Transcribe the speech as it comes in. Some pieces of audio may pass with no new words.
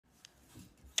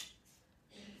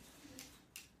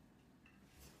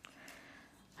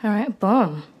All right,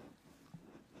 boom.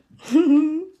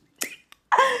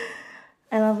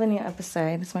 I love a new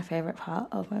episode. It's my favorite part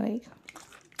of my week.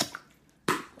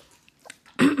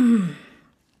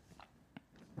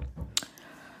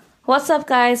 What's up,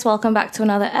 guys? Welcome back to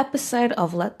another episode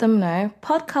of Let Them Know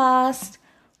podcast.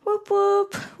 Whoop,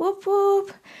 whoop, whoop,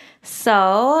 whoop.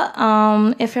 So,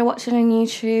 if you're watching on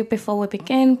YouTube, before we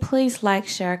begin, please like,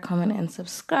 share, comment, and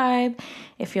subscribe.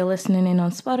 If you're listening in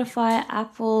on Spotify,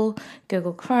 Apple,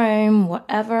 Google Chrome,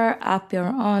 whatever app you're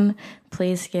on,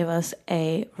 please give us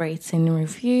a rating and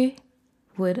review.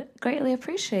 Would greatly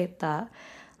appreciate that.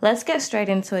 Let's get straight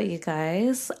into it, you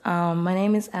guys. My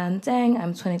name is Anne Deng.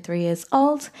 I'm 23 years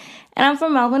old, and I'm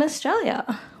from Melbourne,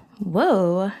 Australia.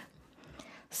 Whoa.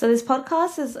 So this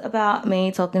podcast is about me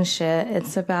talking shit.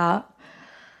 It's about,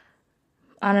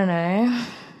 I don't know,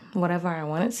 whatever I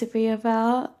want it to be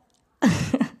about.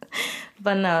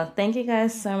 But no, thank you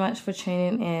guys so much for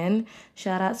tuning in.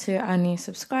 Shout out to our new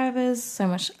subscribers. So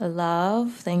much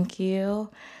love. Thank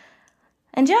you.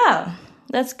 And yeah,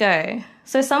 let's go.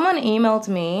 So someone emailed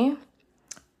me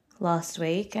last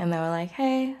week and they were like,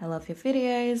 hey, I love your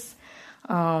videos.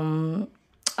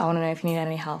 I want to know if you need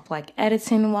any help, like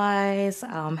editing wise.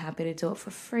 I'm happy to do it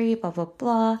for free, blah, blah,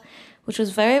 blah, which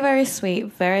was very, very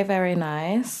sweet. Very, very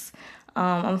nice.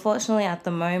 Unfortunately, at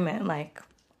the moment, like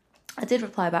I did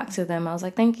reply back to them. I was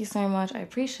like, thank you so much. I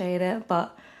appreciate it.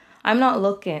 But I'm not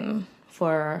looking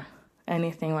for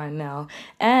anything right now.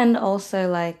 And also,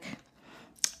 like,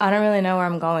 I don't really know where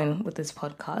I'm going with this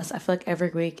podcast. I feel like every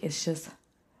week it's just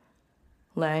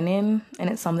learning and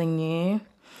it's something new.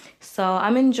 So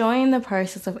I'm enjoying the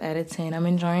process of editing. I'm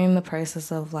enjoying the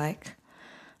process of, like,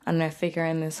 I don't know,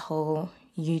 figuring this whole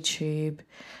YouTube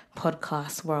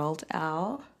podcast world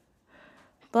out.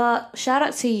 But shout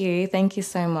out to you. Thank you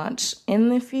so much. In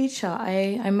the future,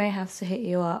 I may have to hit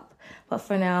you up. But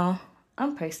for now,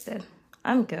 I'm posted.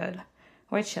 I'm good.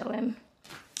 We're chilling.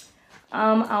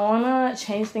 I want to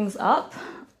change things up.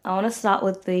 I want to start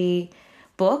with the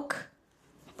book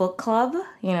club,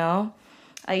 you know.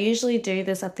 I usually do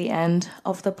this at the end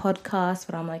of the podcast,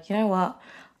 but I'm like, you know what?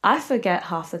 I forget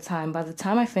half the time. By the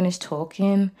time I finish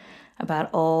talking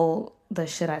about all the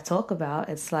shit I talk about,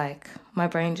 it's like my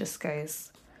brain just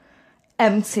goes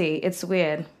empty. It's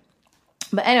weird.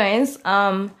 But anyways,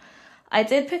 I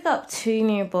did pick up 2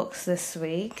 new books this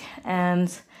week,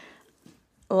 and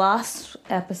last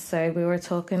episode we were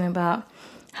talking about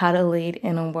How to Lead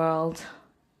in a World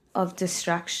of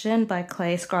Distraction by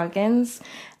Clay Scroggins.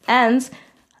 And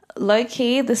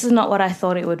low-key, this is not what I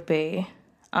thought it would be.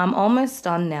 I'm almost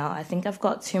done now. I think I've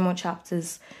got 2 more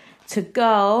chapters to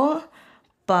go.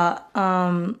 But,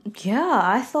 yeah,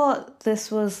 I thought this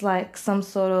was like some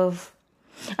sort of...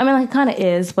 I mean, like, it kind of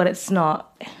is, but it's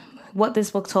not. What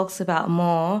this book talks about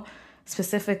more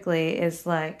specifically is,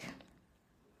 like,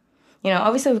 you know,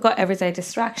 obviously we've got everyday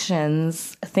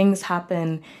distractions. Things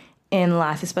happen in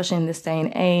life, especially in this day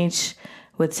and age,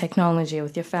 with technology,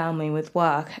 with your family, with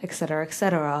work, etc.,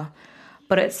 etc.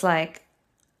 But it's like,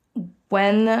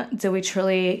 when do we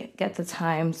truly get the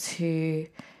time to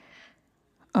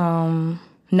know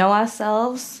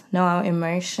ourselves, know our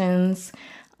emotions,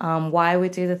 why we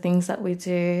do the things that we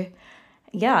do?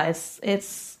 Yeah,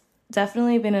 it's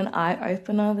definitely been an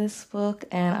eye-opener, this book,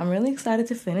 and I'm really excited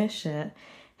to finish it.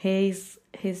 He's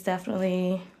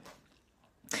definitely...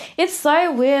 It's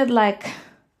so weird, like...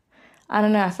 I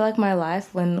don't know, I feel like my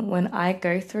life, when I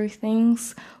go through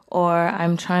things or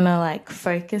I'm trying to, like,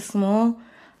 focus more,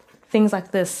 things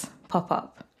like this pop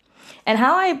up. And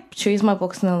how I choose my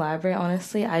books in the library,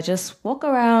 honestly, I just walk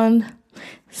around,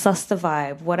 suss the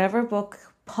vibe. Whatever book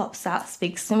pops out,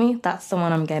 speaks to me, that's the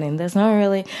one I'm getting. There's no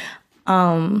really...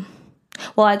 well,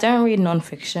 I don't read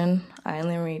nonfiction. I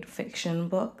only read fiction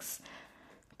books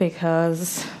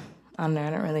because... I don't know, I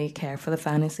don't really care for the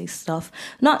fantasy stuff.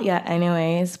 Not yet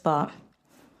anyways, but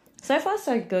so far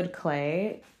so good,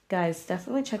 Clay. Guys,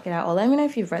 definitely check it out. Or let me know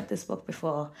if you've read this book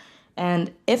before.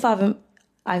 And if I've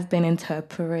been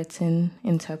interpreting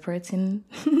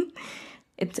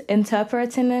it's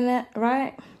interpreting in it,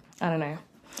 right? I don't know.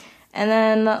 And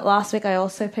then last week I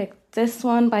also picked this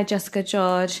one by Jessica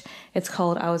George. It's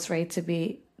called I Was Raised to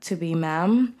Be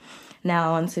Ma'am. Now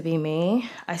I Want to Be Me.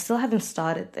 I still haven't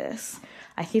started this.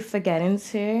 I keep forgetting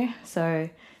to, so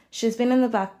she's been in the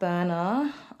back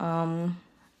burner,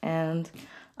 and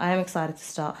I am excited to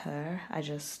start her. I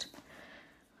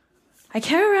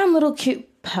carry around little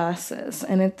cute purses,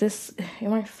 and it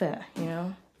won't fit, you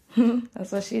know?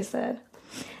 That's what she said.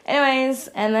 Anyways,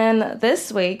 and then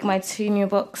this week, my 2 new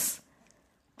books,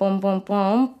 boom, boom,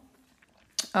 boom,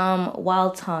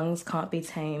 Wild Tongues Can't Be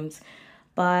Tamed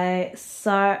by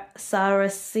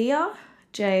Sarasia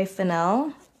J.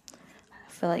 Fennell. I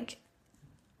feel like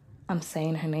I'm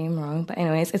saying her name wrong, but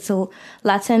anyways, it's a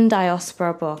Latin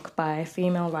diaspora book by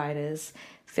female writers.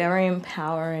 Very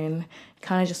empowering.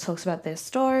 Kind of just talks about their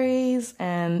stories,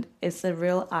 and it's a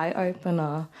real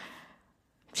eye-opener.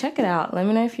 Check it out. Let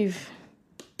me know if you've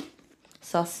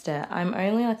sussed it. I'm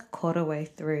only like a quarter way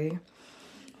through,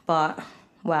 but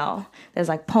wow, there's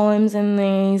like poems in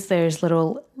these. There's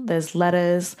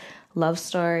letters, love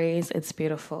stories. It's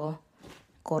beautiful,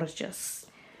 gorgeous.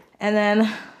 And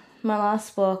then my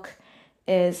last book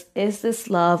is This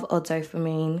Love or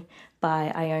Dopamine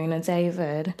by Iona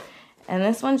David. And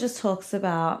this one just talks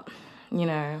about,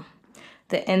 the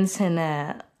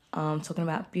internet, talking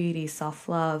about beauty,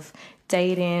 self-love,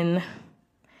 dating,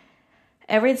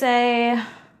 everyday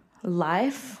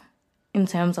life in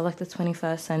terms of like the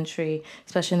 21st century,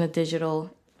 especially in the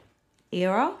digital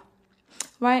era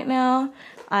right now.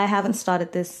 I haven't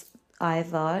started this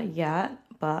either yet,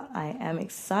 but I am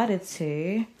excited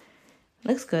to.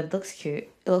 Looks good, looks cute.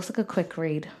 It looks like a quick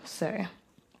read, so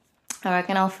I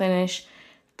reckon I'll finish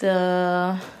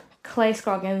the Clay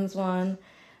Scroggins one,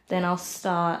 then I'll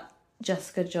start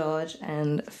Jessica George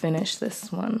and finish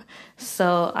this one.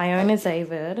 So Iona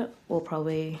David, we'll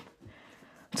probably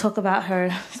talk about her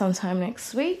sometime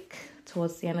next week,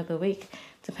 towards the end of the week,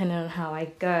 depending on how I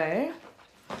go.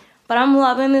 But I'm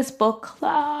loving this book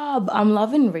club. I'm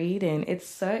loving reading. It's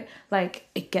so,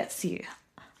 it gets you.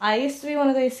 I used to be one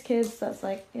of those kids that's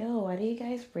like, ew, why do you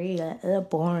guys read? They're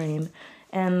boring.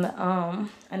 And I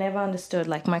never understood.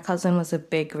 Like, my cousin was a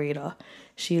big reader.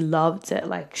 She loved it.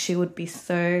 Like, she would be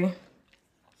so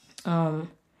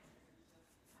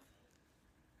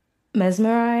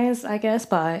mesmerized, I guess,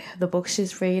 by the book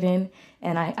she's reading.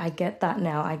 And I get that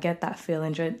now. I get that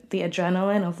feeling, the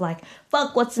adrenaline of like,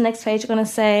 fuck, what's the next page gonna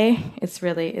say? It's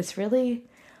really,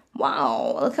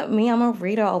 wow, look at me, I'm a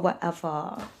reader or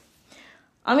whatever.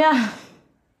 Yeah.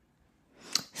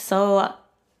 So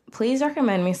please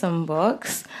recommend me some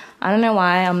books. I don't know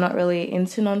why I'm not really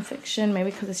into nonfiction.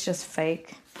 Maybe because it's just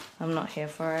fake. I'm not here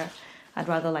for it. I'd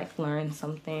rather learn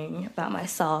something about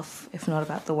myself, if not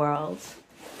about the world.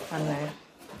 I don't know.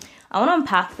 I want to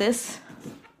unpack this.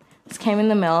 This came in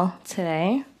the mail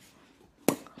today.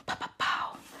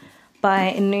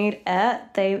 By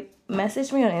Nudette. They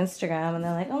messaged me on Instagram and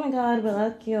they're like, oh my god, we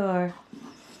like your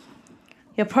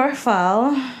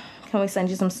profile. Can we send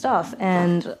you some stuff?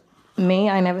 And me,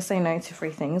 I never say no to free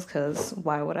things because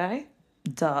why would I?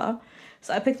 Duh.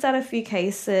 So I picked out a few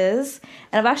cases,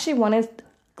 and I've actually wanted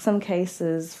some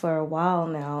cases for a while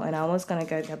now, and I was going to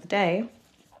go the other day.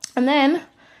 And then,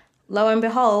 lo and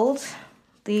behold,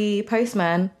 the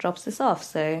postman drops this off.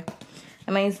 So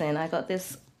amazing. I got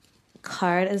this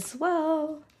card as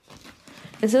well.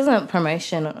 This isn't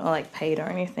promotion or paid or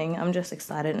anything. I'm just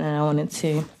excited and I wanted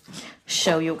to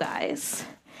show you guys.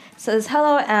 It says,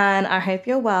 hello Anne, I hope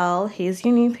you're well. Here's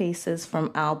your new pieces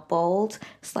from our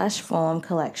bold/form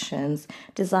collections,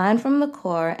 designed from the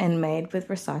core and made with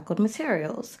recycled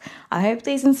materials. I hope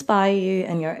these inspire you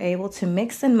and you're able to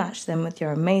mix and match them with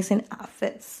your amazing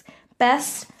outfits.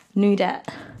 Best, Nudette.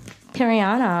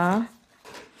 Piriana.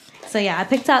 So yeah, I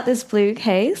picked out this blue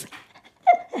case.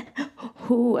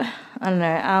 Ooh, I don't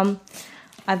know.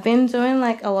 I've been doing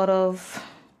a lot of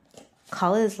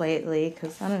colors lately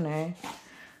because I don't know.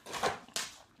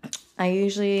 I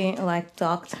usually like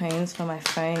dark tones for my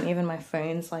phone. Even my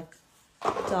phone's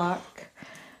dark.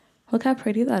 Look how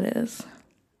pretty that is.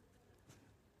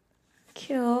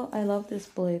 Cute. I love this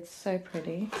blue. It's so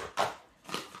pretty.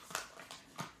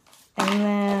 And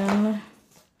then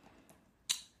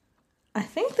I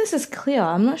think this is clear.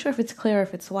 I'm not sure if it's clear or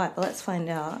if it's white, but let's find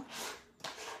out.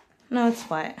 No, it's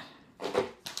white.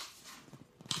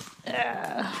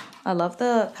 Yeah. I love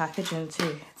the packaging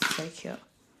too. It's so cute.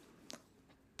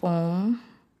 Boom.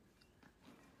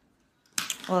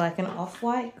 Or an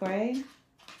off-white grey.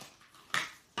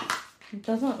 It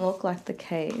doesn't look like the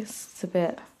case. It's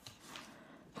a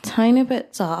tiny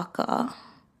bit darker.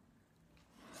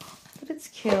 But it's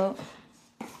cute.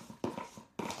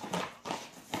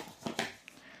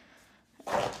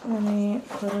 Let me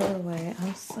put it away.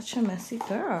 I'm such a messy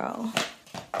girl.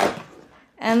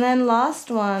 And then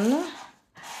last one.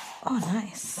 Oh,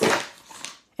 nice.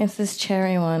 It's this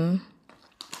cherry one.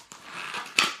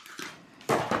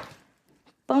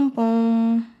 Boom,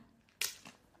 boom.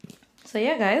 So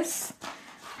yeah, guys.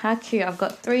 How cute. I've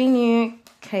got 3 new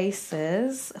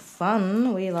cases.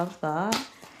 Fun. We love that.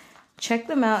 Check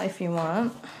them out if you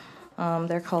want.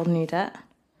 They're called Nudette.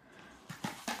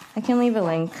 I can leave a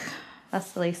link.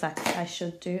 That's the least I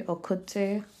should do or could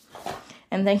do.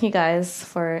 And thank you guys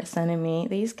for sending me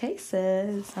these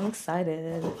cases. I'm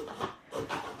excited.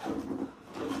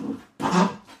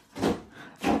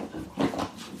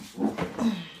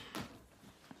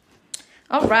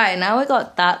 All right, now we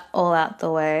got that all out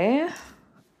the way.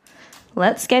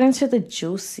 Let's get into the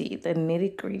juicy, the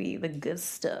nitty-gritty, the good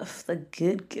stuff, the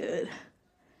good.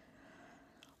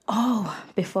 Oh,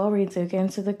 before we do get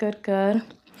into the good,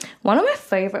 one of my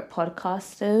favorite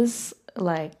podcasters,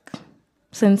 like,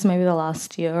 since maybe the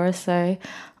last year or so,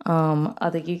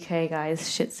 are the UK guys,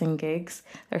 Shits and Gigs.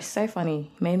 They're so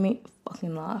funny. Made me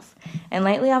fucking laugh. And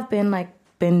lately I've been, like,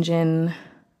 binging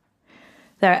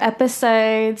their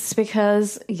episodes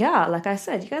because, yeah, like I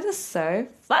said, you guys are so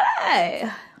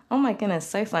funny. Oh my goodness,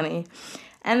 so funny.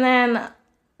 And then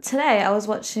today I was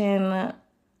watching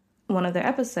one of their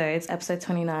episodes, episode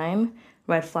 29,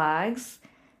 Red Flags.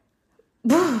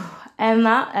 And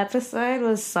that episode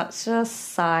was such a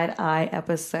side-eye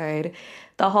episode.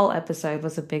 The whole episode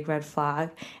was a big red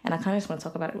flag. And I kind of just want to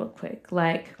talk about it real quick.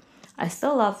 Like, I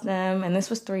still love them. And this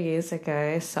was 3 years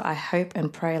ago. So I hope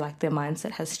and pray, like, their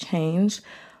mindset has changed.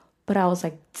 But I was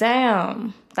like,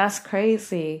 damn, that's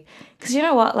crazy. Because you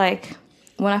know what? Like,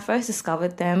 when I first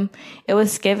discovered them, it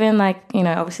was given, like, you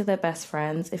know, obviously they're best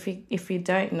friends. If you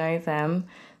don't know them,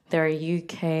 they're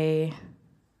UK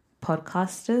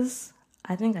podcasters.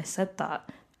 I think I said that.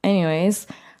 Anyways,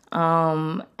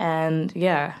 and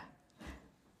yeah,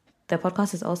 their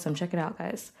podcast is awesome. Check it out,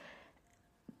 guys.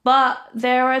 But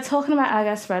they were talking about, I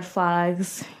guess, red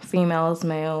flags, females,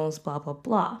 males, blah, blah,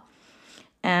 blah.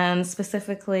 And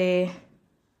specifically,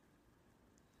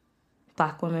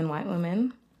 black women, white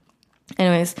women.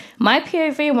 Anyways, my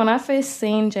POV, when I first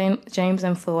seen James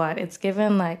and Fuad, it's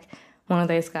given, like, one of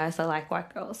those guys that like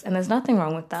white girls. And there's nothing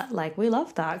wrong with that. Like, we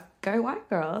love that. Go white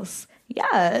girls.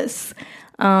 Yes.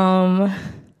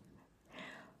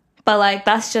 But, like,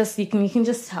 that's just, you can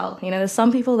just tell. You know, there's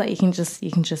some people that you can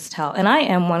just tell. And I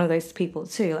am one of those people,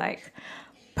 too. Like,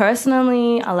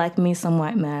 personally, I like me some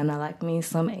white men. I like me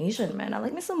some Asian men. I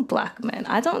like me some black men.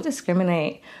 I don't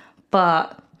discriminate.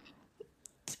 But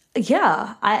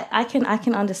yeah, I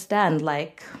can understand,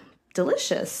 like,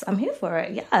 delicious. I'm here for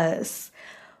it, yes.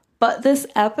 But this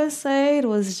episode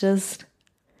was just,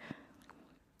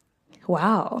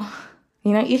 wow.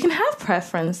 You know, you can have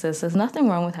preferences. There's nothing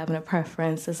wrong with having a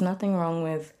preference. There's nothing wrong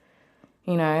with,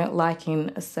 you know,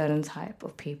 liking a certain type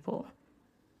of people,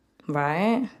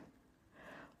 right?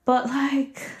 But,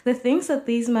 like, the things that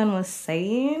these men were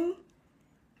saying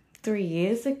 3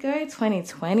 years ago,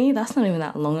 2020, that's not even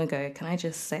that long ago, can I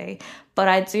just say? But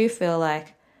I do feel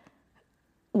like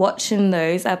watching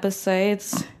those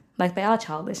episodes, like, they are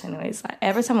childish anyways. Like,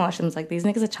 every time I watch them, it's like, these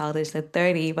niggas are childish. They're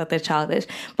 30, but they're childish.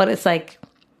 But it's like,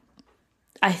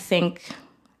 I think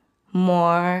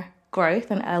more growth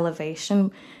and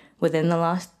elevation within the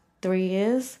last 3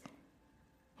 years,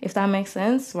 if that makes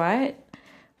sense, right?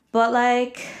 But,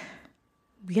 like,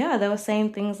 yeah, they were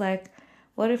saying things like,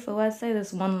 what if I say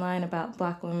this one line about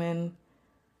black women,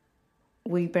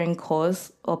 we bring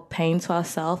cause or pain to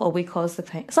ourselves, or we cause the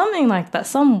pain, something like that,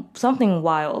 something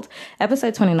wild.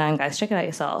 Episode 29, guys, check it out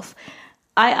yourself.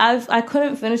 I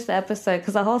couldn't finish the episode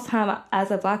because the whole time as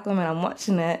a black woman, I'm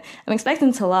watching it, I'm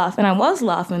expecting to laugh, and I was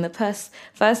laughing the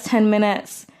first 10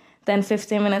 minutes, then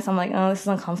 15 minutes, I'm like, oh, this is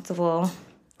uncomfortable.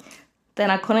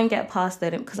 Then I couldn't get past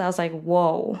it because I was like,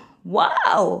 whoa,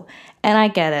 wow. And I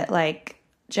get it, like,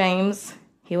 James,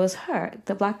 he was hurt.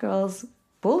 The black girls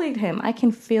bullied him. I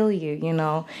can feel you, you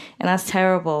know, and that's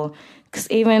terrible. Because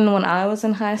even when I was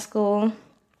in high school,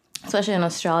 especially in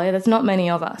Australia, there's not many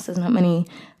of us. There's not many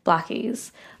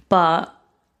blackies. But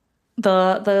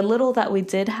the little that we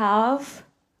did have,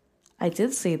 I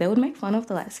did see they would make fun of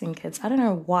the light-skinned kids. I don't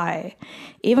know why.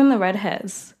 Even the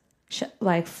redheads,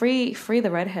 like, free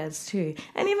the redheads too.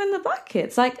 And even the black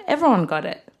kids, like, everyone got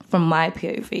it from my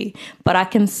POV. But I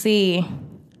can see,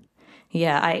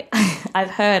 yeah, I've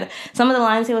heard some of the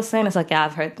lines he was saying. It's like, yeah,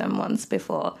 I've heard them once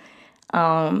before. So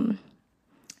I'm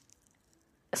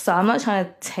not trying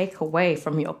to take away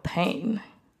from your pain.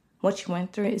 What you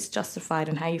went through is justified,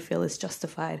 and how you feel is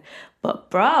justified.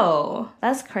 But bro,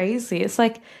 that's crazy. It's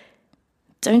like,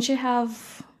 don't you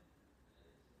have,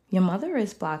 your mother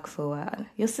is black, Fuad.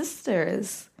 Your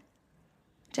sisters,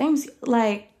 James,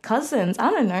 like, cousins, I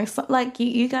don't know. So, like,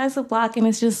 you guys are black, and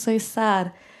it's just so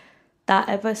sad. That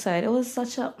episode, it was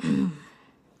such a,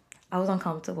 I was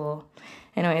uncomfortable.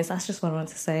 Anyways, that's just what I wanted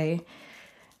to say.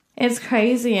 It's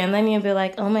crazy. And then you'd be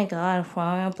like, oh my God,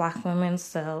 why are black women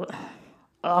so,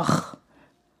 ugh.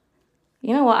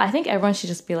 You know what? I think everyone should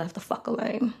just be left the fuck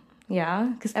alone. Yeah?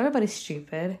 Because everybody's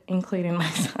stupid, including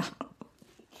myself.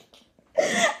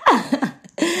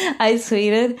 I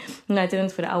tweeted. No, I didn't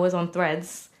tweet it. I was on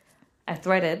Threads. I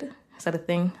threaded. Is that a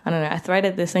thing? I don't know. I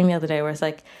threaded this thing the other day where it's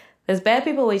like, there's bad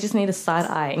people where you just need a side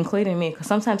eye, including me. Because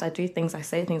sometimes I do things, I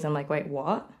say things, I'm like, wait,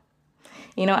 what?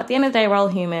 You know, at the end of the day, we're all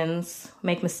humans,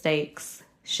 make mistakes,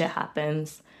 shit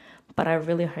happens. But I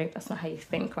really hope that's not how you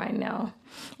think right now.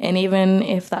 And even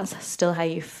if that's still how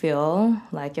you feel,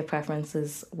 like your preference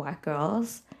is white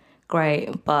girls,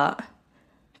 great, but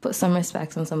put some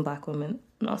respect on some black women,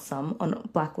 not some, on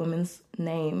black women's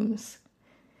names.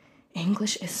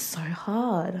 English is so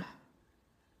hard.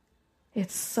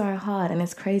 It's so hard, and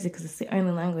it's crazy because it's the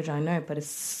only language I know, but it's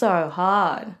so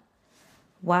hard.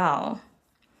 Wow.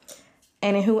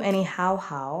 Anywho, anyhow,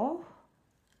 how?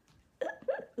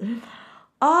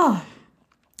 Oh,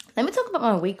 let me talk about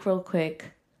my week real quick.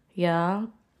 Yeah.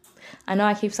 I know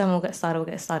I keep saying we'll get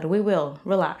started. We will.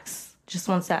 Relax. Just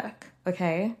one sec,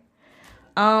 okay?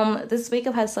 This week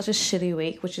I've had such a shitty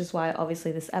week, which is why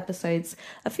obviously this episode's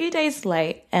a few days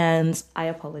late, and I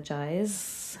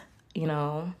apologize. You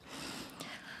know,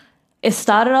 it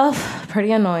started off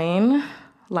pretty annoying.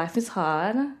 Life is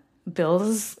hard.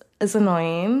 Bills is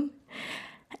annoying.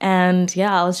 And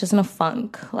yeah, I was just in a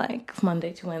funk, like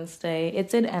Monday to Wednesday. It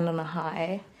did end on a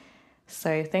high.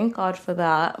 So thank God for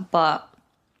that. But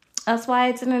that's why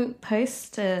I didn't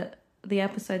post the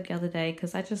episode the other day,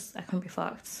 because I couldn't be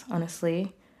fucked,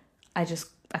 honestly. I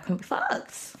couldn't be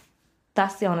fucked.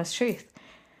 That's the honest truth.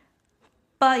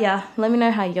 But yeah, let me know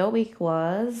how your week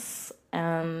was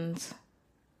and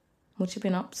what you've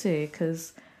been up to,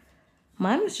 because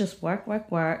mine was just work. And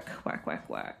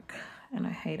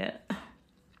I hate it.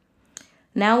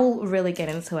 Now we'll really get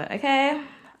into it, okay?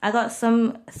 I got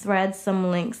some threads,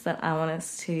 some links that I want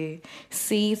us to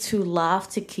see, to laugh,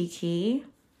 to kiki.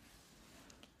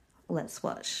 Let's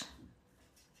watch.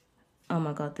 Oh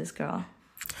my God, this girl.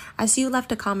 I see you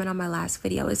left a comment on my last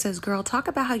video. It says, girl, talk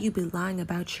about how you be lying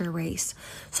about your race.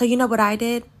 So you know what I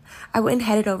did? I went and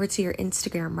headed over to your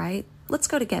Instagram, right? Let's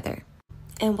go together.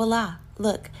 And voila,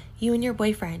 look, you and your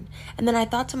boyfriend. And then I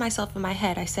thought to myself in my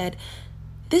head, I said,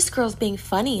 this girl's being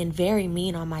funny and very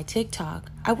mean on my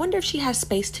TikTok. I wonder if she has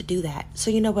space to do that.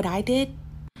 So you know what I did?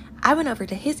 I went over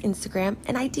to his Instagram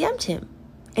and I DM'd him.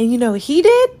 And you know what he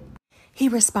did? He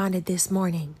responded this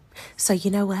morning. So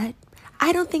you know what?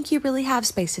 I don't think you really have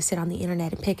space to sit on the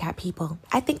internet and pick at people.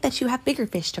 I think that you have bigger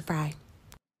fish to fry.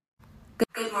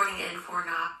 Good morning,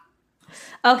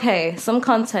 N4Knock. Okay, some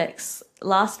context.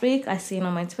 Last week, I seen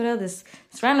on my Twitter, this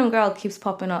random girl keeps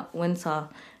popping up, Winter.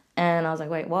 And I was like,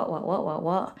 wait,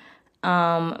 what?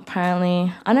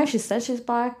 Apparently, I know she said she's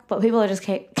black, but people are just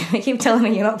keep telling her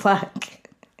you're not black.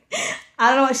 I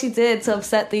don't know what she did to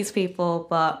upset these people,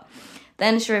 but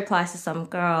then she replies to some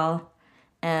girl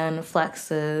and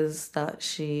flexes that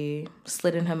she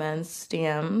slid in her man's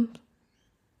DM.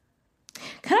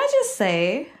 Can I just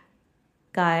say,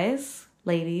 guys,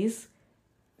 ladies,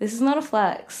 this is not a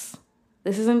flex.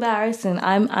 This is embarrassing.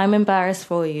 I'm embarrassed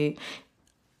for you.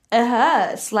 It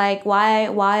hurts. Like,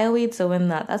 why are we doing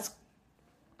that?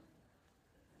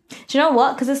 Do you know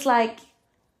what? Because it's like,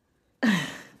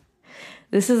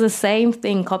 this is the same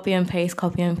thing, copy and paste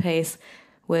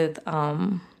with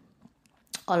a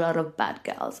lot of bad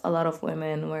girls, a lot of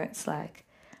women, where it's like,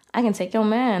 I can take your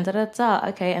man,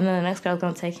 okay, and then the next girl's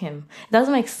gonna take him. It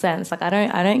doesn't make sense. Like, I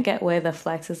don't get where the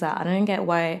flex is at. I don't get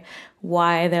why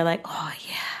they're like, oh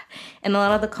yeah. And a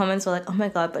lot of the comments were like, oh my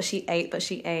God, but she ate.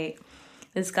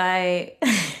 This guy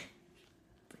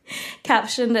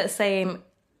captioned it saying,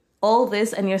 all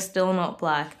this and you're still not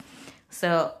black.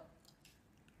 So,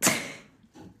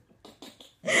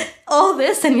 all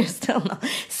this and you're still not.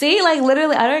 See, like,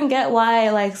 literally, I don't get why,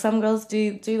 like, some girls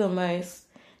do the most.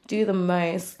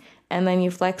 And then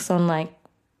you flex on, like,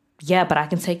 yeah, but I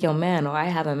can take your man, or I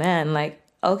have a man. Like,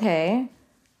 okay.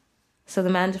 So the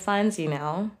man defines you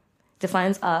now.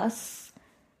 Defines us.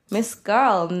 Miss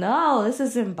Girl, no, this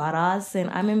is embarrassing.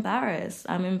 I'm embarrassed.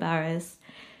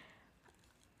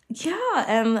 Yeah,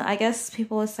 and I guess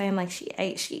people were saying, like, she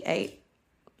ate.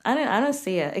 I don't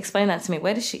see it. Explain that to me.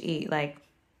 Where did she eat? Like,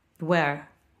 where?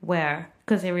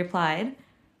 Because he replied.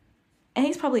 And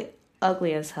he's probably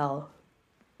ugly as hell.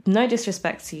 No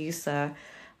disrespect to you, sir.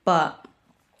 But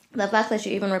the fact that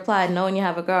you even replied, knowing you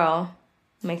have a girl,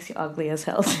 makes you ugly as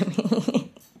hell to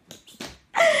me.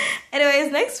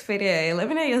 Anyways, next video. Let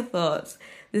me know your thoughts.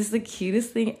 This is the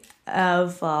cutest thing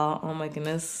ever. Oh my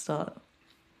goodness, stop.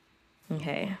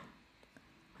 Okay.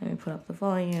 Let me put up the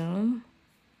volume.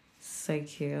 So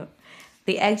cute.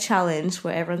 The egg challenge,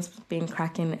 where everyone's been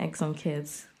cracking eggs on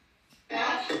kids. Okay,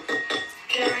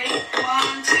 ready?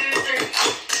 1, 2, 3.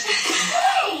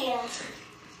 Hey!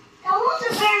 That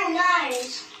wasn't very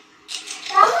nice.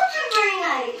 Want me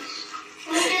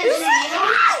to see you?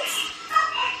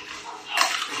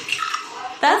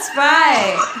 That's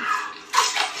right.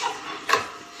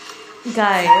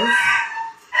 Guys.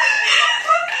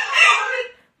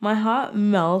 My heart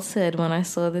melted when I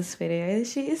saw this video.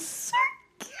 She is so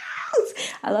cute.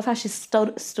 I love how she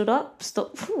stood up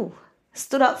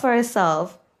for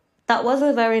herself. That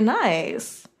wasn't very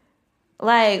nice.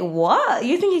 Like, what?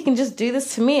 You think you can just do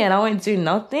this to me and I won't do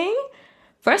nothing?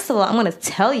 First of all, I'm going to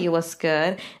tell you what's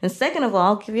good. And second of all,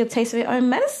 I'll give you a taste of your own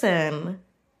medicine.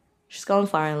 She's gone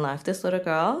far in life. This little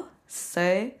girl,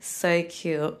 so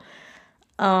cute.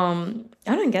 I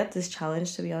don't get this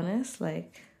challenge, to be honest.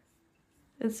 Like,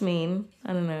 it's mean.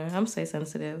 I don't know. I'm so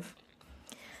sensitive.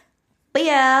 But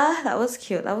yeah, that was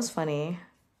cute. That was funny.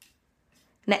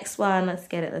 Next one. Let's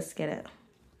get it.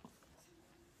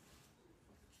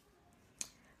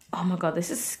 Oh my God, this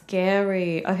is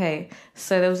scary. Okay,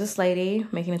 so there was this lady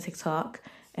making a TikTok,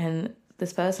 and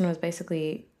this person was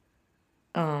basically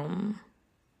trying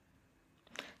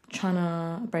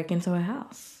to break into her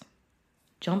house.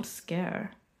 Jump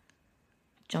scare.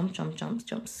 Jump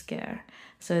scare.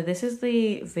 So this is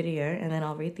the video, and then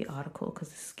I'll read the article because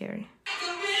it's scary.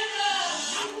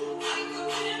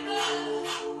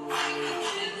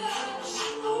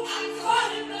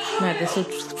 No, this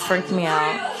would freak me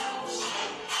out.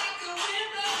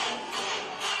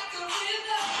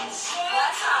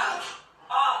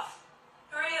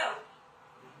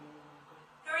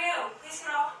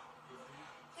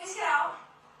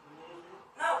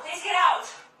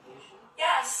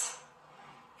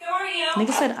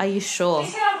 Nigga said, are you sure?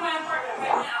 Please get out of my apartment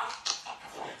right now.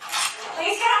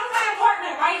 Please get out of my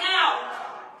apartment right now.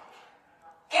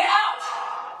 Get out.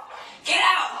 Get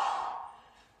out.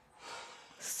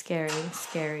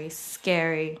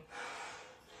 Scary.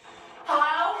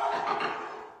 Hello?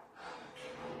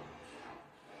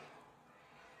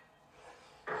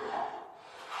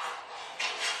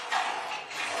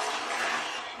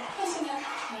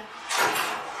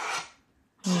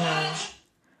 No.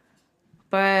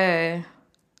 Bro,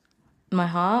 my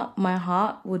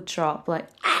heart would drop like,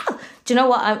 ah! Do you know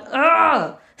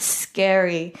what?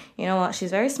 Scary. You know what?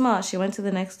 She's very smart. She went to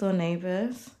the next door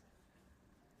neighbors.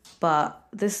 But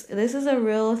this is a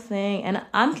real thing. And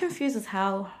I'm confused as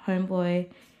how homeboy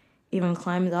even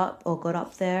climbed up or got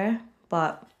up there.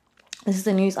 But this is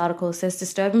a news article. It says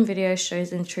disturbing video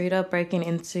shows intruder breaking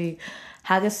into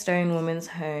Haggerstone woman's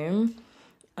home.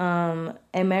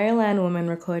 A Maryland woman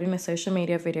recording a social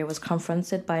media video was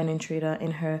confronted by an intruder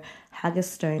in her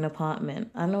Haggerstone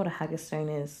apartment. I don't know what a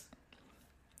Haggerstone is.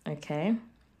 Okay.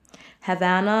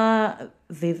 Havana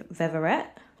Veverett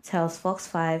tells Fox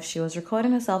 5 she was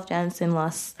recording herself dancing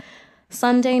last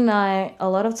Sunday night. A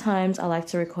lot of times I like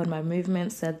to record my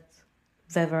movements, said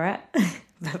Veverett.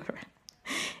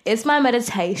 It's my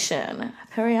meditation.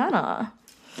 Periana.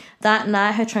 That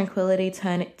night, her tranquility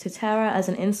turned to terror as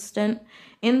an instant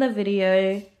in the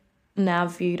video, now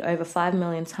viewed over 5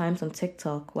 million times on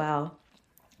TikTok. Wow.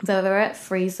 Veverett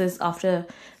freezes after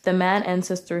the man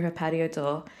enters through her patio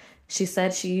door. She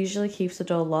said she usually keeps the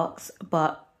door locked,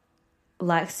 but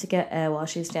likes to get air while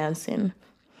she's dancing.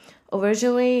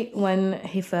 Originally, when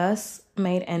he first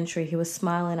made entry, he was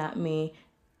smiling at me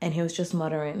and he was just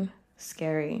muttering,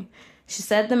 scary. She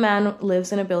said the man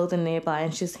lives in a building nearby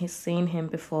and she's seen him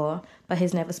before, but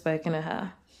he's never spoken to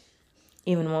her.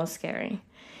 Even more scary.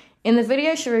 In the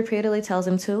video, she repeatedly tells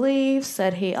him to leave,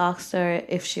 said he asked her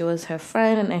if she was her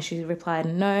friend, and she replied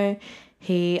no.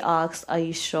 He asked, are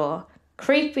you sure?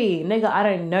 Creepy, nigga, I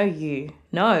don't know you.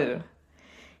 No.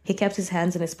 He kept his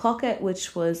hands in his pocket, which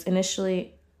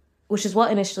is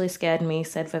what initially scared me,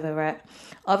 said Veverett.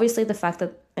 Obviously, the fact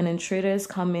that an intruder is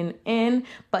coming in,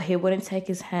 but he wouldn't take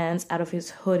his hands out of his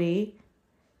hoodie,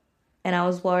 and I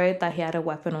was worried that he had a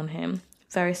weapon on him.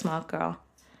 Very smart girl.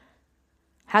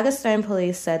 Haggerstone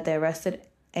police said they arrested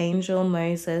Angel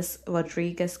Moses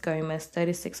Rodriguez Gomez,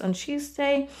 36, on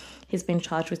Tuesday. He's been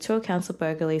charged with 2 counts of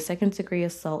burglary, second-degree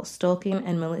assault, stalking,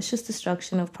 and malicious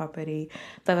destruction of property.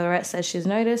 Veverett says she's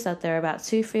noticed that there are about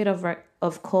 2 feet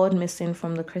of cord missing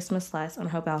from the Christmas lights on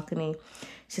her balcony.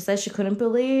 She says she couldn't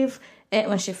believe it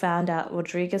when she found out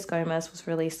Rodriguez Gomez was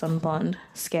released on bond.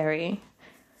 Scary.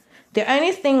 The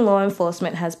only thing law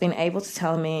enforcement has been able to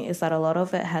tell me is that a lot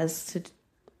of it has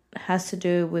to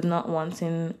do with not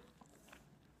wanting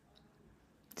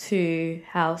to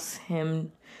house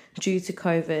him due to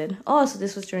COVID. Oh, so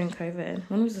this was during COVID.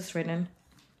 When was this written?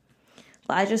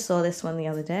 But I just saw this one the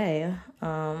other day.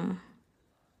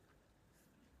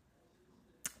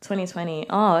 2020.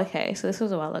 Oh, okay. So this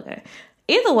was a while ago.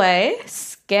 Either way,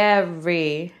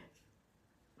 scary.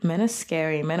 Men are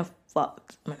scary. Men are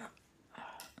fucked. Men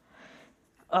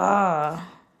are...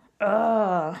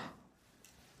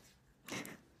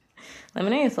 Let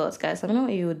me know your thoughts, guys. Let me know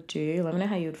what you would do. Let me know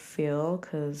how you would feel,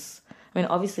 because, I mean,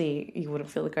 obviously, you wouldn't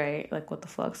feel great. Like, what the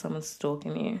fuck? Someone's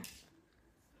stalking you.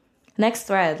 Next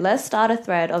thread. Let's start a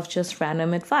thread of just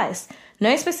random advice.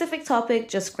 No specific topic,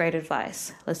 just great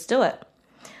advice. Let's do it.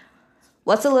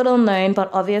 What's a little known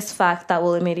but obvious fact that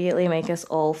will immediately make us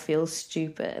all feel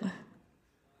stupid?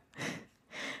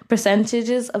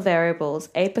 Percentages of variables.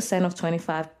 8% of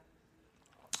 25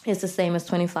 is the same as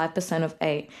 25% of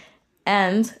 8.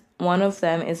 And one of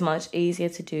them is much easier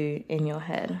to do in your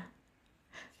head.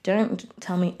 Don't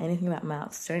tell me anything about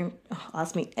maths. Don't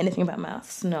ask me anything about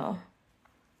maths. No.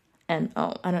 And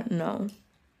I don't know.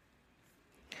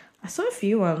 I saw a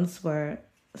few ones where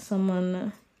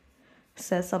someone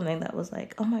said something that was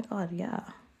like, oh my God, yeah.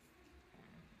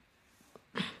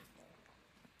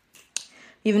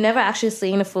 You've never actually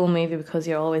seen a full movie because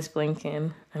you're always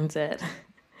blinking. I'm dead.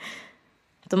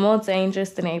 The more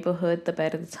dangerous the neighborhood, the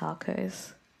better the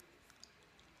tacos.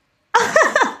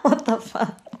 What the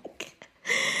fuck?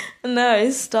 No,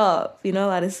 stop. You're not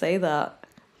allowed to say that.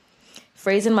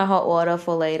 Freezing my hot water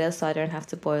for later so I don't have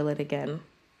to boil it again.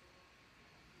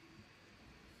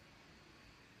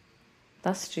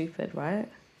 That's stupid, right?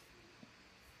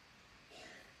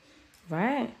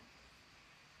 Right?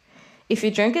 If you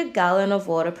drink a gallon of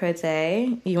water per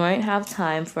day, you won't have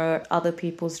time for other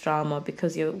people's drama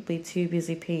because you'll be too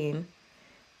busy peeing.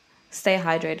 Stay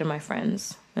hydrated, my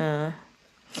friends.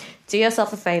 Do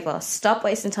yourself a favor. Stop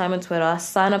wasting time on Twitter.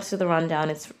 Sign up to the rundown.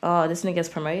 This nigga's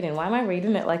promoting. Why am I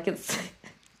reading it like it's...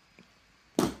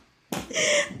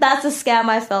 That's a scam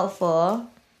I fell for.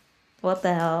 What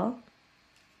the hell?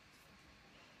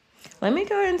 Let me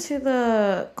go into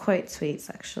the quote tweets,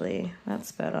 actually.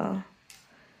 That's better.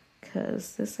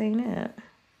 Because this ain't it.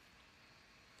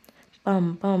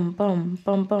 Bum, bum, bum,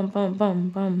 bum, bum, bum, bum,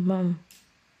 bum, bum.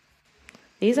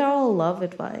 These are all love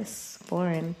advice.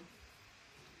 Boring.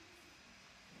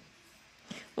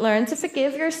 Learn to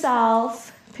forgive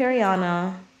yourself.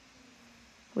 Piriana.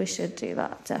 We should do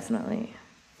that, definitely.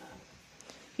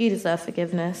 You deserve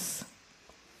forgiveness.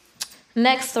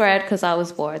 Next thread, because I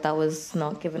was bored. That was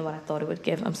not given what I thought it would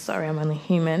give. I'm sorry, I'm only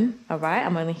human. All right,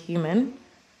 I'm only human.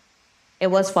 It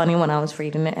was funny when I was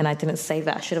reading it and I didn't save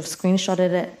it. I should have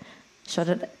screenshotted it.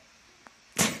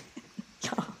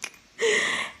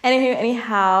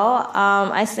 Anyhow,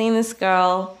 I seen this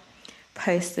girl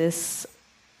post this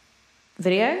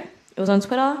video. It was on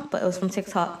Twitter, but it was from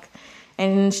TikTok.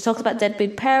 And she talks about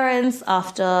deadbeat parents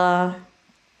after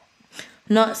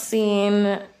not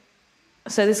seeing...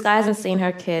 So this guy hasn't seen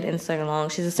her kid in so long.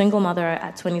 She's a single mother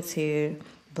at 22.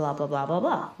 Blah, blah, blah, blah,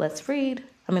 blah. Let's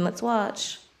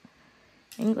watch.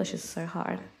 English is so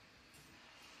hard.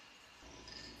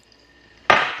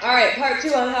 Alright, part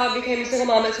 2 on how I became a single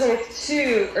mom at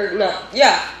 22.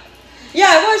 Yeah,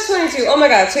 I was 22. Oh my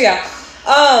God, so yeah.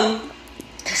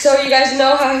 So you guys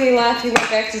know how he left. He went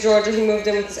back to Georgia. He moved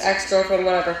in with his ex-girlfriend,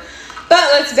 whatever.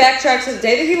 But let's backtrack to the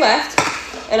day that he left.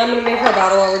 And I'm going to make her a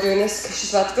bottle while we're doing this because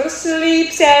she's about to go to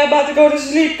sleep. Sad, about to go to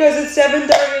sleep because it's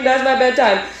 7:30 and that's my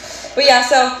bedtime. But yeah,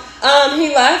 so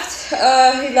he left.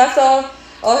 He left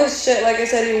all his shit. Like I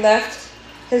said, he left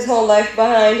his whole life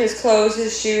behind. His clothes,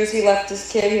 his shoes. He left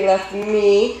his kid. He left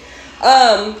me.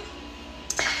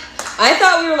 I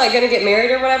thought we were like going to get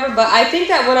married or whatever. But I think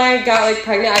that when I got like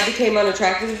pregnant, I became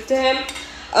unattractive to him.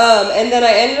 And then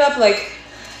I ended up like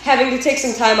having to take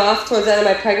some time off towards the end of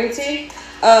my pregnancy.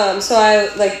 So I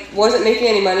like wasn't making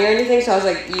any money or anything, so I was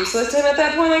like useless to him at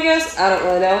that point, I guess. I don't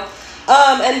really know.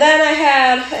 And then I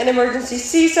had an emergency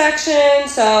C-section,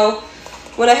 so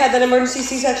when I had that emergency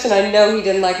C-section, I know he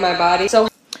didn't like my body. So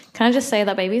can I just say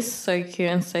that baby's so cute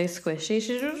and so squishy?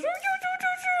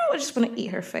 I just want to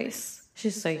eat her face.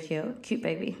 She's so cute. Cute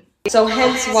baby. So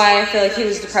hence why I feel like he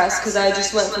was depressed, because I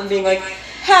just went from being like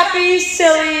happy,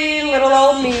 silly, little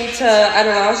old me to, I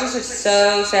don't know, I was just like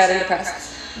so sad and depressed.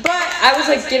 But I was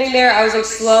like getting there. I was like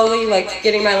slowly like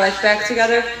getting my life back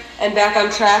together and back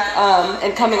on track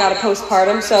and coming out of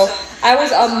postpartum. So I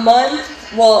was a month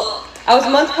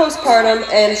postpartum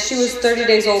and she was 30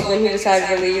 days old when he decided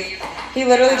to leave. He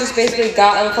literally just basically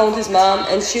got on the phone with his mom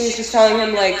and she was just telling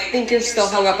him like, I think you're still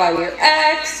hung up on your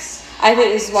ex. I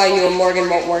think this is why you and Morgan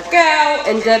won't work out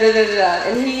and da-da-da-da-da.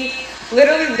 And he...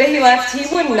 Literally, the day he left, he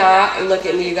would not look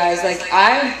at me, you guys. Like,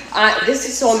 I this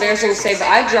is so embarrassing to say, but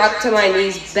I dropped to my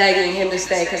knees begging him to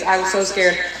stay because I was so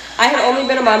scared. I had only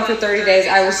been a mom for 30 days.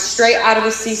 I was straight out of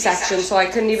a C-section, so I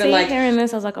couldn't even, hearing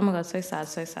this, I was like, oh my God, so sad,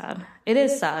 so sad. It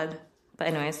is sad. But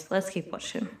anyways, let's keep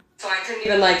watching. So I couldn't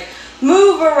even,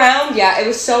 move around. Yeah, it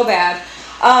was so bad.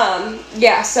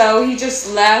 Yeah, so he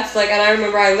just left, and I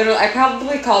remember I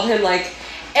probably called him,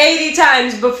 80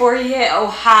 times before he hit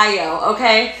Ohio,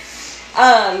 okay?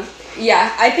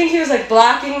 Yeah, I think he was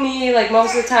blocking me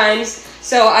most of the times,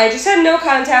 so I just had no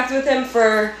contact with him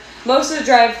for most of the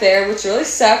drive there, which really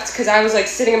sucked because I was like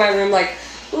sitting in my room like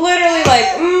literally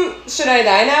like, should I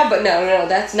die now? But no,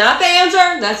 that's not the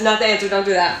answer. That's not the answer. Don't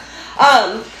do that.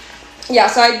 Yeah,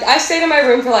 so I stayed in my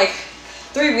room for like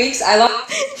 3 weeks. I love.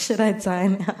 Should I die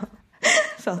now?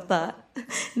 Felt that.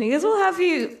 Niggas will have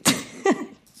you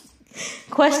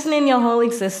questioning your whole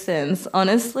existence.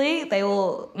 Honestly, they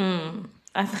will.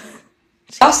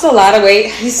 Lost a lot of weight.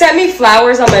 He sent me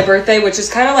flowers on my birthday, which is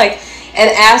kind of like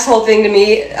an asshole thing to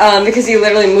me because he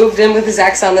literally moved in with his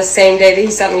ex on the same day that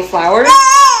he sent me flowers.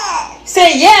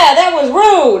 Say, yeah, that was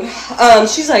rude.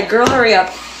 She's like, girl, hurry up.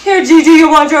 Here, Gigi, you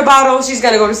want your bottle? She's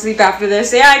gonna go to sleep after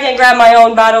this. Yeah, I can grab my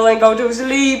own bottle and go to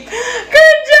sleep.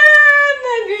 Good job!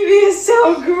 My baby is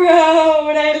so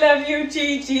grown. I love you,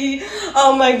 Gigi.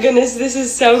 Oh my goodness, this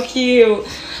is so cute.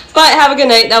 But have a good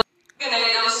night. That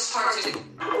was part 2.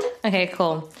 Okay,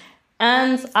 cool.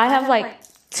 And I have like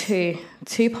two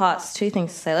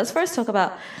things to say. Let's first talk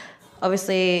about,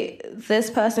 obviously, this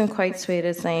person quote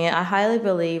tweeted saying, I highly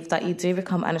believe that you do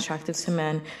become unattractive to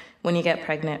men when you get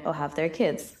pregnant or have their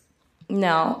kids.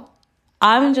 Now,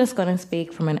 I'm just going to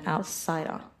speak from an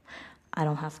outsider. I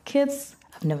don't have kids.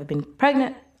 I've never been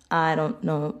pregnant. I don't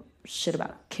know shit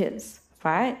about kids,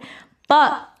 right?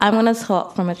 But I'm going to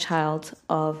talk from a child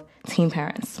of teen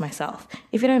parents myself.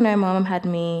 If you don't know, my mom had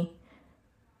me,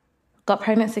 got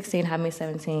pregnant at 16, had me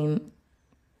 17,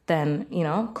 then, you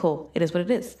know, cool. It is what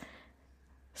it is.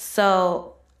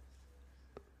 So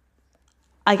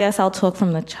I guess I'll talk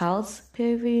from the child's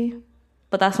POV,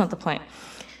 but that's not the point.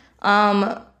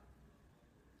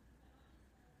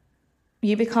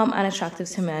 You become unattractive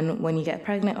to men when you get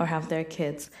pregnant or have their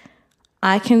kids.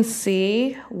 I can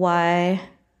see why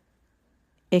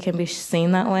it can be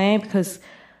seen that way because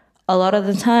a lot of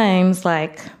the times,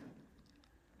 like,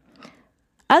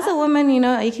 as a woman, you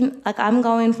know, you can, like, I'm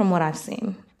going from what I've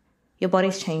seen. Your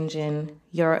body's changing.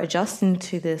 You're adjusting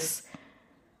to this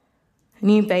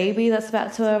new baby that's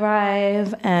about to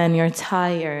arrive, and you're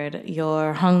tired,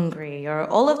 you're hungry, you're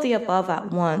all of the above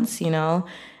at once, you know?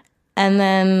 And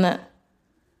then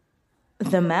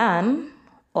the man,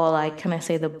 or like, can I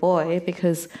say the boy?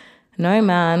 Because no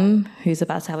man who's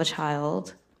about to have a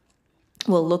child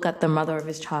will look at the mother of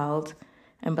his child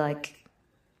and be like,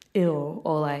 ew,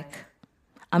 or like,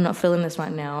 I'm not feeling this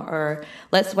right now, or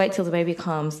let's wait till the baby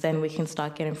comes, then we can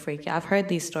start getting freaky. I've heard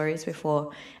these stories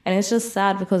before, and it's just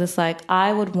sad because it's like,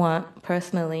 I would want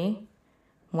personally,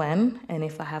 when and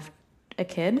if I have a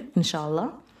kid,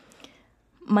 inshallah,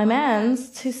 my mans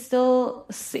to still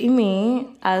see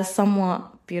me as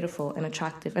somewhat beautiful and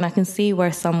attractive. And I can see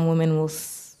where some women will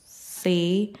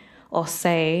see or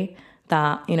say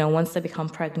that, you know, once they become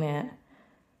pregnant,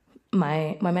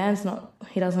 my man's not,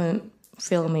 he doesn't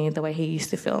feel me the way he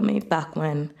used to feel me back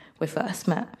when we first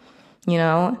met, you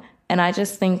know? And I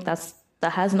just think that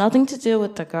has nothing to do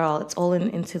with the girl. It's all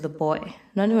into the boy.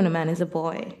 Not even a man, he's a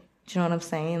boy. Do you know what I'm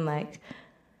saying? Like,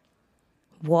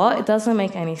 what? It doesn't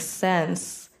make any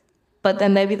sense. But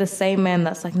then they'd be the same man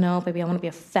that's like, no, baby, I want to be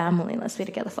a family. Let's be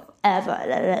together forever.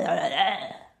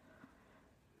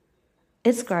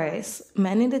 It's gross.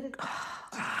 Men need to...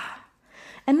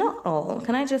 And not all.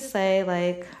 Can I just say,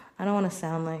 like, I don't want to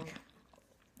sound like,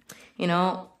 you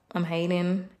know, I'm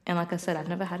hating. And like I said, I've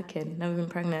never had a kid, never been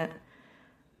pregnant.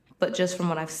 But just from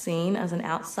what I've seen as an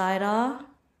outsider,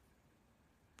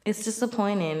 it's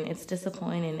disappointing. It's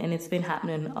disappointing. And it's been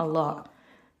happening a lot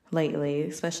lately,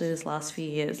 especially this last few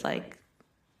years. Like,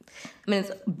 I mean,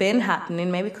 it's been happening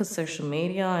maybe because social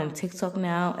media and TikTok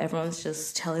now, everyone's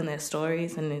just telling their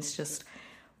stories, and it's just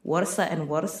Warsa and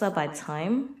Warsa by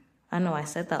time. I know I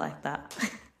said that like that.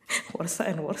 Warsa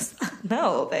and Warsa.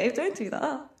 No, babe, don't do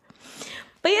that.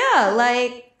 But yeah,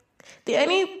 like, the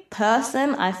only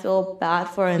person I feel bad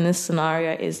for in this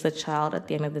scenario is the child at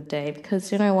the end of the day,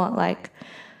 because you know what, like,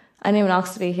 I didn't even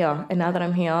ask to be here, and now that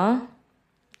I'm here,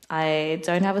 I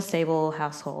don't have a stable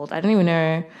household. I don't even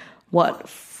know what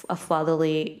a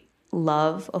fatherly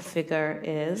love or figure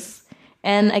is.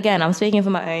 And again, I'm speaking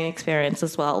from my own experience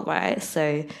as well, right?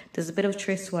 So there's a bit of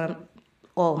truth to what I'm,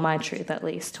 or my truth at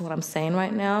least, to what I'm saying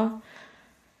right now.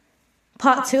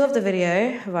 Part 2 of the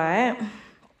video, right?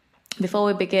 Before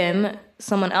we begin,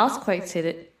 someone else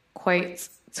tweeted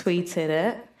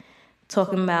it,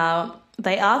 talking about,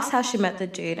 they asked how she met the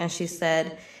dude, and she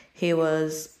said he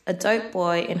was a dope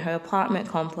boy in her apartment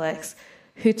complex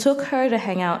who took her to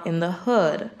hang out in the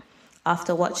hood.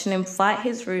 After watching him fight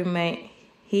his roommate,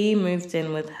 he moved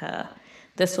in with her.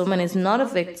 This woman is not a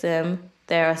victim.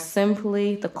 There are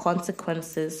simply the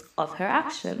consequences of her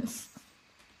actions.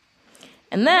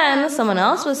 And then someone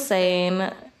else was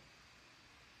saying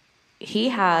he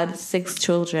had 6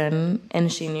 children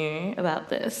and she knew about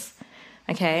this.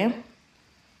 Okay?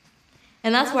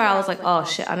 And that's where I was like, oh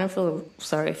shit, I don't feel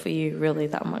sorry for you really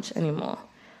that much anymore.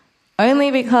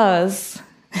 Only because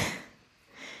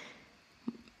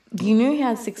you knew he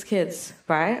had 6 kids,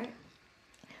 right?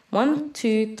 1,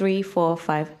 2, 3, 4,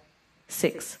 5,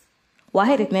 6.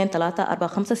 واحد اثنين ثلاثة أربعة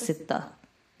خمسة ستة.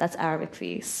 That's Arabic for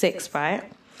you. 6, right?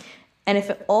 And if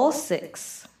at all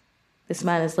 6, this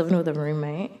man is living with a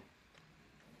roommate,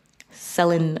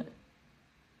 selling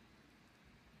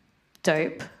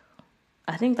dope.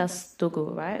 I think that's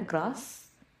dugu, right? Grass.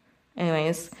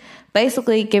 Anyways,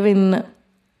 basically giving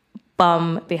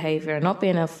bum behavior, not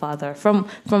being a father. From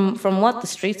what the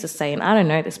streets are saying, I don't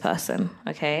know this person,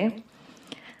 okay?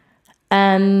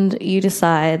 And you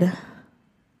decide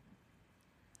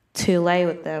to lay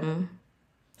with them,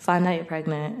 find out you're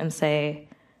pregnant, and say,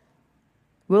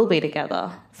 we'll be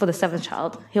together for the 7th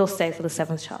child. He'll stay for the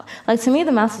 7th child. Like, to me,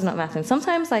 the math is not mathing.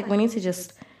 Sometimes, like, we need to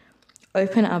just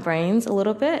open our brains a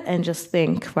little bit and just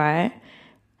think, right?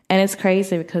 And it's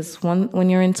crazy because when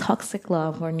you're in toxic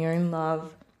love, when you're in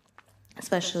love,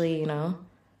 especially, you know,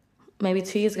 maybe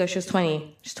 2 years ago, she was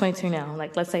 20. She's 22 now.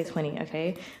 Like, let's say 20,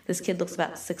 okay? This kid looks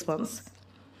about 6 months.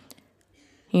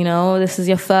 You know, this is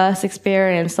your first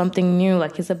experience, something new.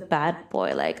 Like, he's a bad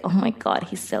boy. Like, oh my God,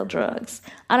 he sells drugs.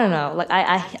 I don't know. Like,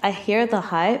 I hear the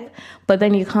hype, but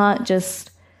then you can't just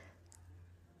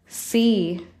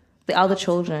see the other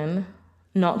children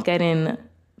not getting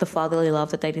the fatherly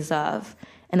love that they deserve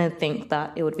and then think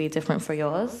that it would be different for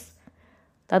yours.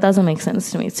 That doesn't make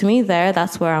sense to me. To me,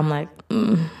 that's where I'm like,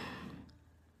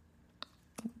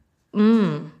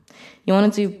 You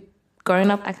want to do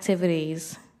grown-up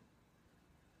activities,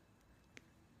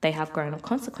 they have grown-up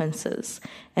consequences.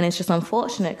 And it's just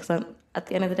unfortunate because at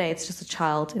the end of the day, it's just a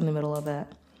child in the middle of it.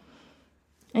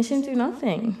 And she didn't do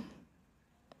nothing.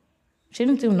 She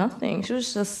didn't do nothing. She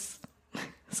was just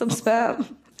some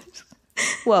sperm.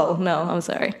 Well, no, I'm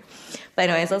sorry. But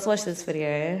anyways, let's watch this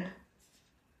video.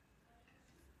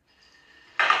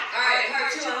 Alright,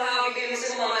 part 2 on how I became a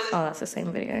single mom. Oh, that's the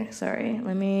same video. Sorry.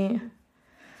 Let me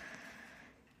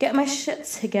get my shit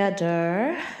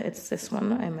together. It's this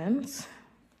one I meant.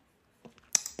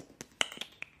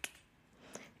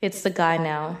 It's the guy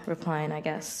now replying, I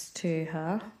guess, to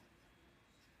her.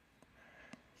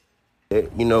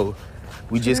 You know,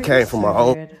 we just came from our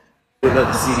own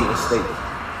another city and state.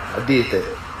 I did that.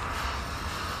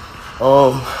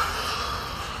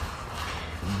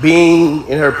 Being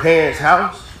in her parents'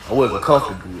 house, I wasn't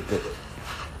comfortable with that.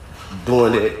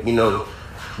 Doing that, you know,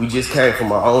 we just came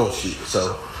from our own shit.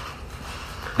 So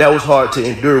that was hard to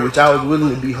endure, which I was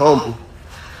willing to be humble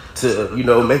to, you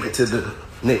know, make it to the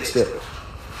next step.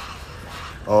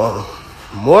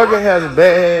 Morgan has a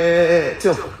bad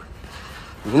temper,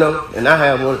 you know, and I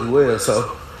have one as well.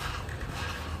 So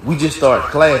we just started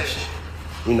clashing,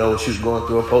 you know, when she was going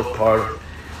through a postpartum.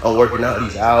 I'm working out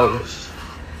these hours.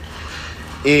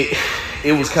 It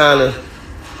was kind of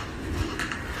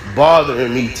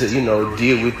bothering me to, you know,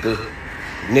 deal with the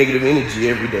negative energy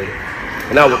every day.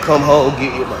 And I would come home,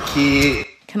 get with my kid.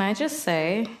 Can I just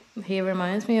say, he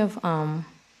reminds me of,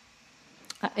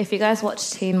 if you guys watch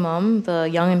Teen Mom, the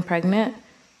Young and Pregnant,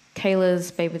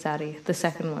 Kayla's baby daddy, the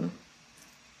second one.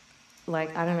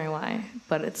 Like, I don't know why,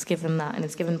 but it's given that and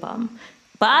it's given bum.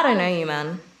 But I don't know you,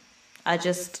 man. I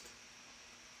just,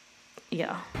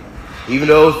 yeah. Even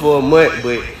though it was for a month,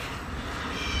 but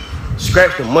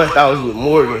scratch the month I was with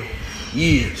Morgan,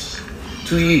 years,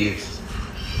 2 years.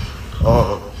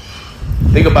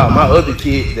 Think about my other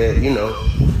kids that, you know,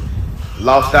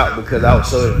 lost out because I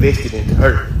was so invested into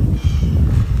her.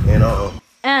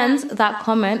 And that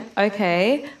comment,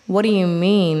 okay, what do you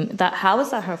mean? How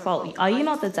is that her fault? Are you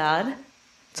not the dad?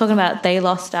 Talking about they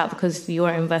lost out because you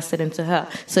were invested into her.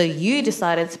 So you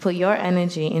decided to put your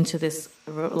energy into this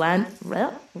random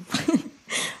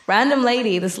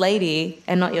lady, this lady,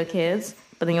 and not your kids.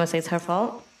 But then you want to say it's her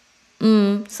fault?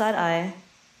 Side eye.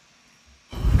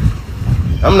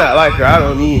 I'm not like her. I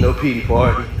don't need no pity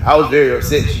party. I was very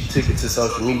upset she took it to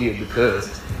social media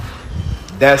because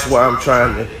that's why I'm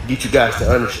trying to get you guys to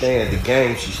understand the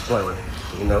game she's playing,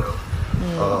 you know?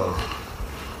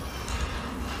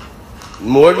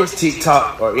 Morgan's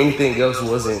TikTok or anything else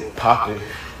wasn't popping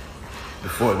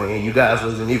before then. You guys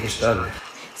wasn't even studying.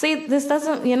 See,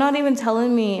 you're not even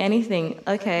telling me anything.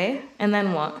 Okay, and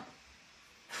then what?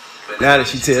 Now that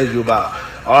she tells you about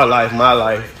our life, my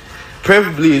life,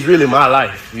 preferably it's really my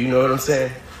life, you know what I'm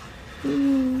saying?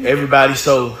 Everybody's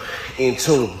so in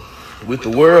tune. With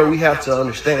the world, we have to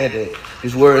understand that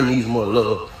this world needs more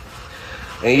love.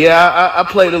 And yeah, I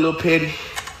played a little petty,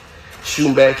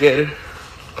 shooting back at her,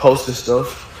 posting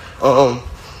stuff,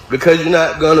 because you're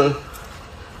not gonna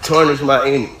tarnish my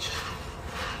image.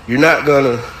 You're not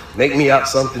gonna make me out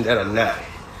something that I'm not.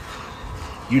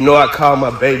 You know I call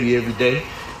my baby every day.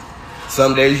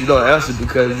 Some days you don't answer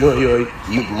because you're on your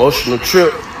emotional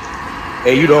trip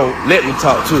and you don't let me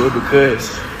talk to her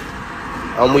because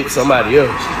I'm with somebody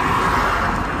else.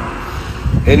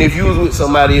 And if you was with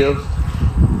somebody else,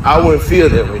 I wouldn't feel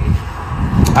that way.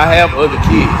 I have other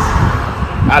kids.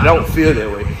 I don't feel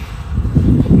that way.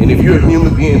 And if you're a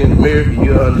human being in America,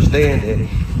 you'll understand that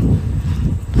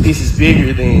this is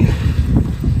bigger than...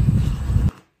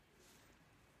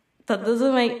 That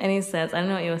doesn't make any sense. I don't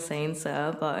know what you were saying,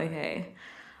 sir, but okay.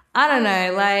 I don't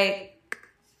know, like...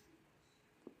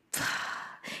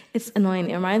 It's annoying.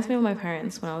 It reminds me of my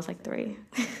parents when I was like 3.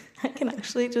 I can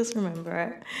actually just remember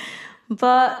it.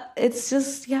 But it's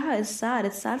just, yeah, it's sad.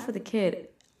 It's sad for the kid.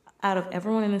 Out of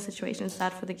everyone in the situation, it's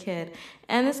sad for the kid.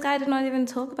 And this guy did not even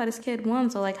talk about his kid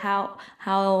once, or like how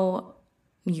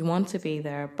you want to be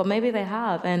there. But maybe they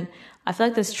have. And I feel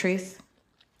like there's truth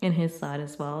in his side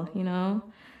as well, you know?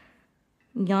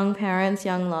 Young parents,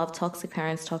 young love, toxic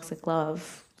parents, toxic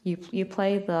love. You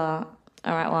play the, all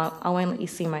right, well, I won't let you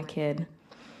see my kid.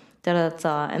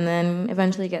 Da-da-da-da, and then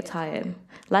eventually get tired.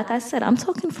 Like I said, I'm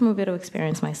talking from a bit of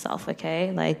experience myself,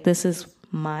 okay? Like, this is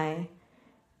my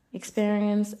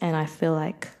experience, and I feel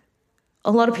like a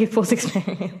lot of people's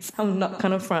experience. I'm not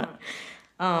gonna front.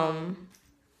 But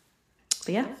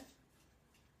yeah.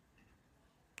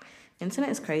 Internet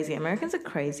is crazy. Americans are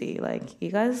crazy. Like, you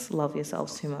guys love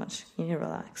yourselves too much. You need to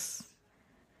relax.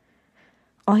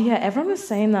 Oh yeah, everyone was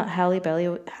saying that Halle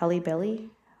Bailey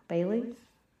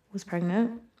was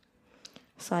pregnant.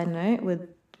 Side note, with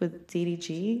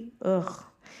DDG. Ugh.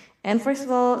 And first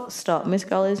of all, stop. Miss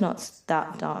Girl is not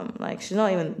that dumb. Like, she's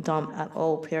not even dumb at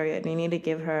all, period. You need to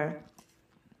give her...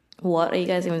 What are you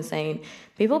guys even saying?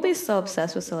 People be so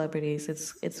obsessed with celebrities.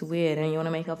 It's weird. And you want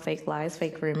to make up fake lies,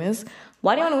 fake rumors.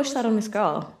 Why do you want to wish that on Miss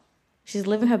Girl? She's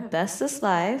living her bestest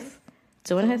life,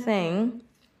 doing her thing.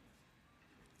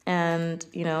 And,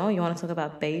 you know, you want to talk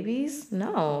about babies?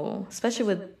 No. Especially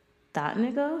with that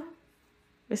nigga.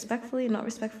 Respectfully, not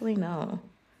respectfully, no.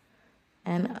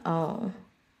 And, oh.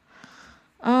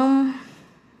 I'm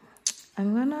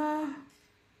gonna...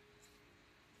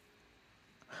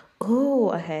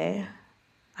 Oh, okay.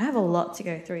 I have a lot to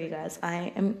go through, you guys.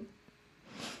 I need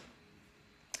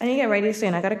to get ready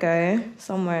soon. I gotta go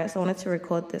somewhere, so I wanted to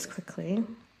record this quickly.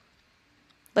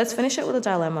 Let's finish it with a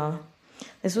dilemma.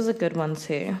 This was a good one,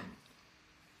 too.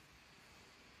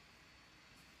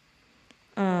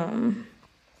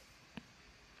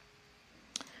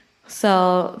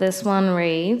 So this one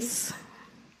reads,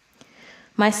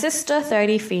 my sister,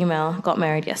 30 female, got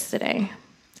married yesterday.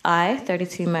 I,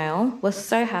 32 male, was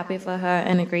so happy for her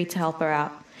and agreed to help her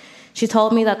out. She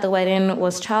told me that the wedding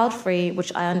was child-free,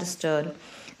 which I understood.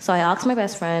 So I asked my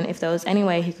best friend if there was any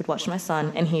way he could watch my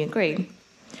son, and he agreed.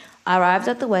 I arrived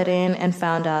at the wedding and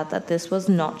found out that this was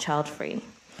not child-free.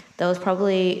 There was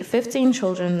probably 15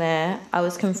 children there. I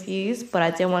was confused, but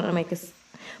I didn't want to make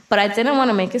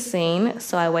a scene,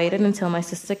 so I waited until my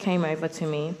sister came over to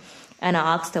me, and I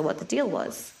asked her what the deal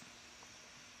was.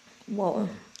 Whoa.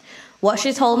 What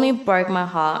she told me broke my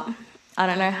heart. I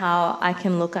don't know how I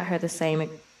can look at her the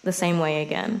same way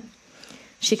again.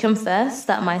 She confessed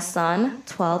that my son,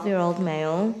 12-year-old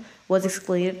male, was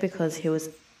excluded because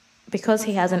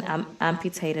he has an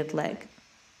amputated leg.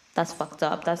 That's fucked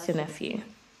up. That's your nephew.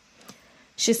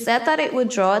 She said that it would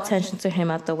draw attention to him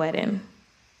at the wedding.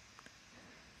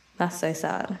 That's so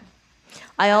sad.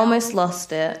 I almost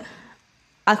lost it.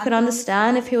 I could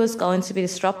understand if he was going to be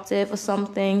disruptive or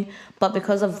something, but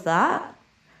because of that,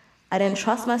 I didn't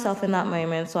trust myself in that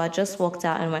moment, so I just walked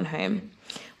out and went home.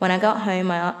 When I got home,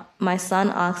 my son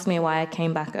asked me why I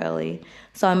came back early,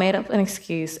 so I made up an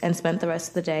excuse and spent the rest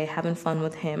of the day having fun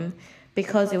with him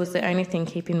because it was the only thing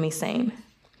keeping me sane.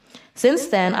 Since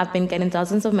then, I've been getting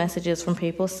dozens of messages from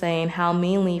people saying how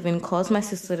me leaving caused my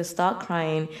sister to start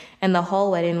crying and the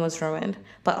whole wedding was ruined,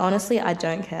 but honestly, I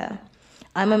don't care.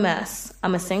 I'm a mess.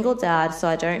 I'm a single dad, so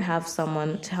I don't have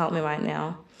someone to help me right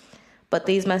now. But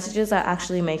these messages are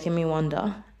actually making me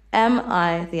wonder, am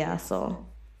I the asshole?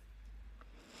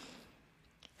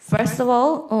 First of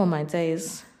all, oh my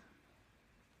days.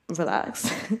 Relax.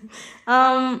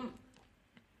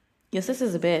 Your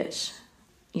sister's a bitch.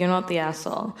 You're not the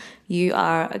asshole. You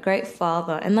are a great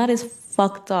father, and that is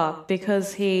fucked up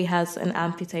because he has an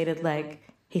amputated leg.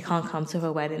 He can't come to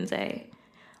her wedding day.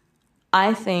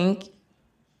 I think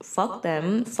fuck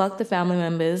them, fuck the family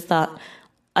members that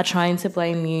are trying to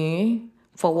blame you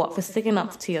for sticking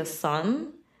up to your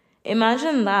son.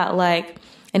 Imagine that, like,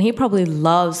 And he probably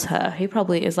loves her. He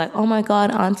probably is like, oh my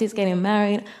God, auntie's getting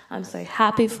married. I'm so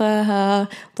happy for her,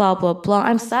 blah, blah, blah.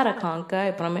 I'm sad I can't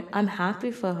go, but I'm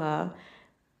happy for her.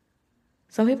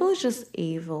 Some people are just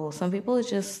evil. Some people are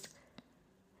just...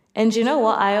 And you know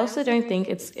what? I also don't think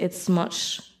it's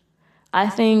much... I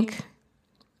think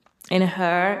in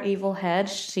her evil head,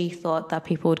 she thought that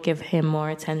people would give him more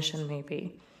attention,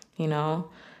 maybe. You know?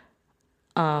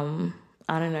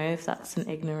 I don't know if that's an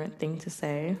ignorant thing to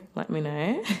say. Let me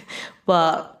know.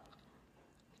 But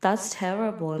that's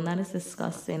terrible and that is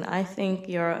disgusting. I think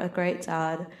you're a great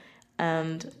dad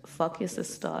and fuck your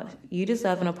sister. You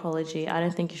deserve an apology. I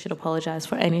don't think you should apologize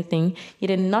for anything. You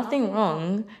did nothing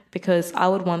wrong, because I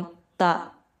would want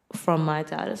that from my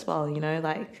dad as well, you know?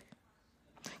 Like,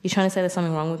 you're trying to say there's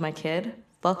something wrong with my kid?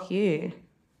 Fuck you.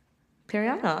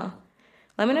 Periana.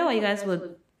 Let me know what you guys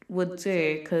would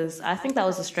do, because I think that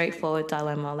was a straightforward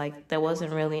dilemma. Like, there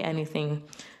wasn't really anything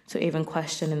to even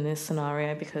question in this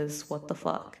scenario, because what the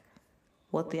fuck?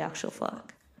 What the actual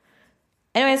fuck?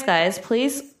 Anyways, guys,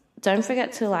 please don't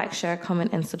forget to like, share,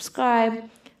 comment, and subscribe.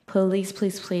 Please,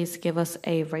 please, please give us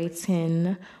a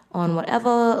rating on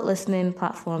whatever listening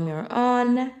platform you're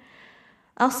on.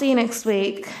 I'll see you next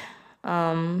week.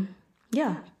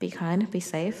 Yeah, be kind, be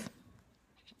safe.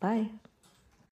 Bye.